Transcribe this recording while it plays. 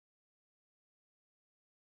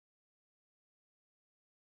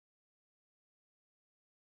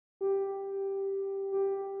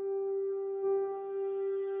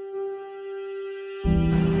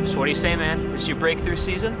So what do you say, man? This your breakthrough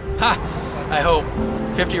season? Ha! I hope.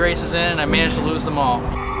 50 races in, I managed to lose them all.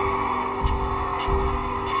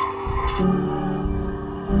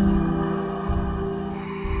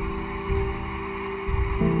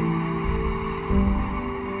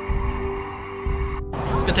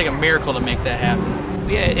 It's gonna take a miracle to make that happen.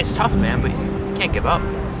 Yeah, it's tough, man, but you can't give up.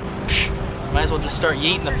 Psh, might as well just start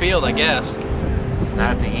yeeting the field, I guess.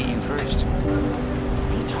 Not if they eat you first.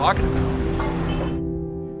 What are you talking about?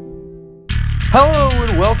 Hello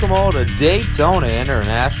and welcome all to Daytona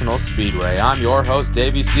International Speedway. I'm your host,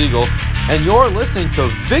 Davey Siegel, and you're listening to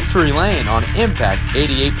Victory Lane on Impact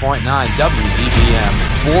 88.9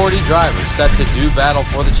 WDBM. 40 drivers set to do battle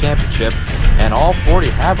for the championship, and all 40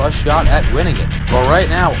 have a shot at winning it. But right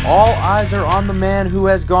now, all eyes are on the man who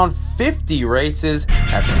has gone 50 races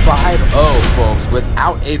at 5-0, folks,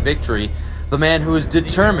 without a victory. The man who is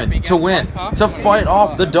determined to win, to fight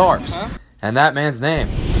off the Darfs. And that man's name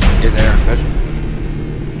is Aaron Fisher.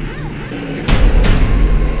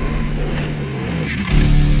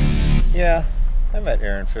 Yeah, I met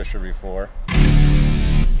Aaron Fisher before.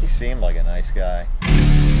 He seemed like a nice guy.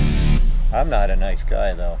 I'm not a nice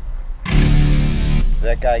guy, though. If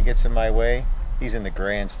that guy gets in my way, he's in the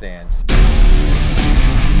grandstands.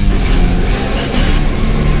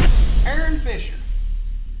 Aaron Fisher.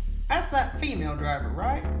 That's that female driver,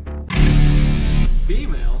 right?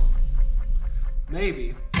 Female?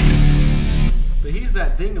 Maybe. But he's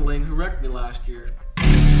that dingaling who wrecked me last year.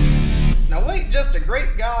 Now wait just a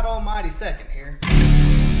great God almighty second here.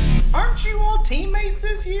 Aren't you all teammates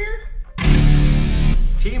this year?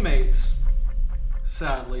 Teammates?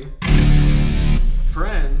 Sadly.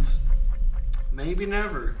 Friends? Maybe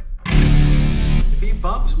never. If he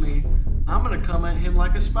bumps me, I'm gonna come at him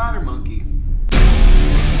like a spider monkey.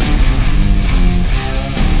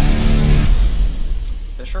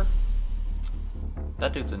 Fisher?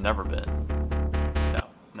 That dude's a never been.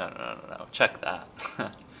 No. Check that.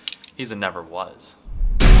 He's a never was.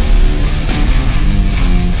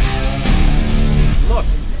 Look,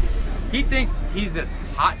 he thinks he's this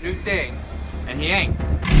hot new thing, and he ain't.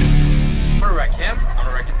 I'm gonna wreck him, I'm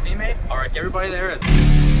gonna wreck his teammate, I'll wreck everybody there is.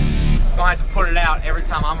 I'm gonna have to put it out every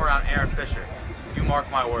time I'm around Aaron Fisher. You mark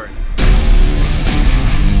my words. Put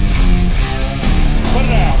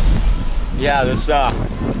it out. Yeah, this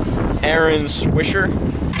Aaron Swisher.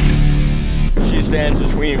 She stands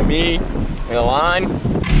between me and the line.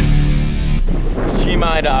 She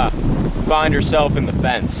might find herself in the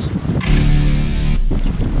fence.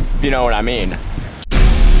 If you know what I mean.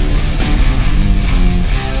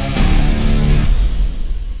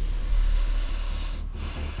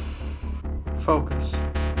 Focus.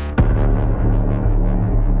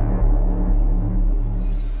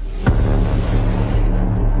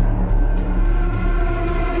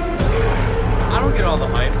 I don't get all the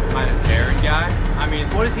hype behind this Aaron guy. I mean,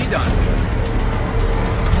 what has he done?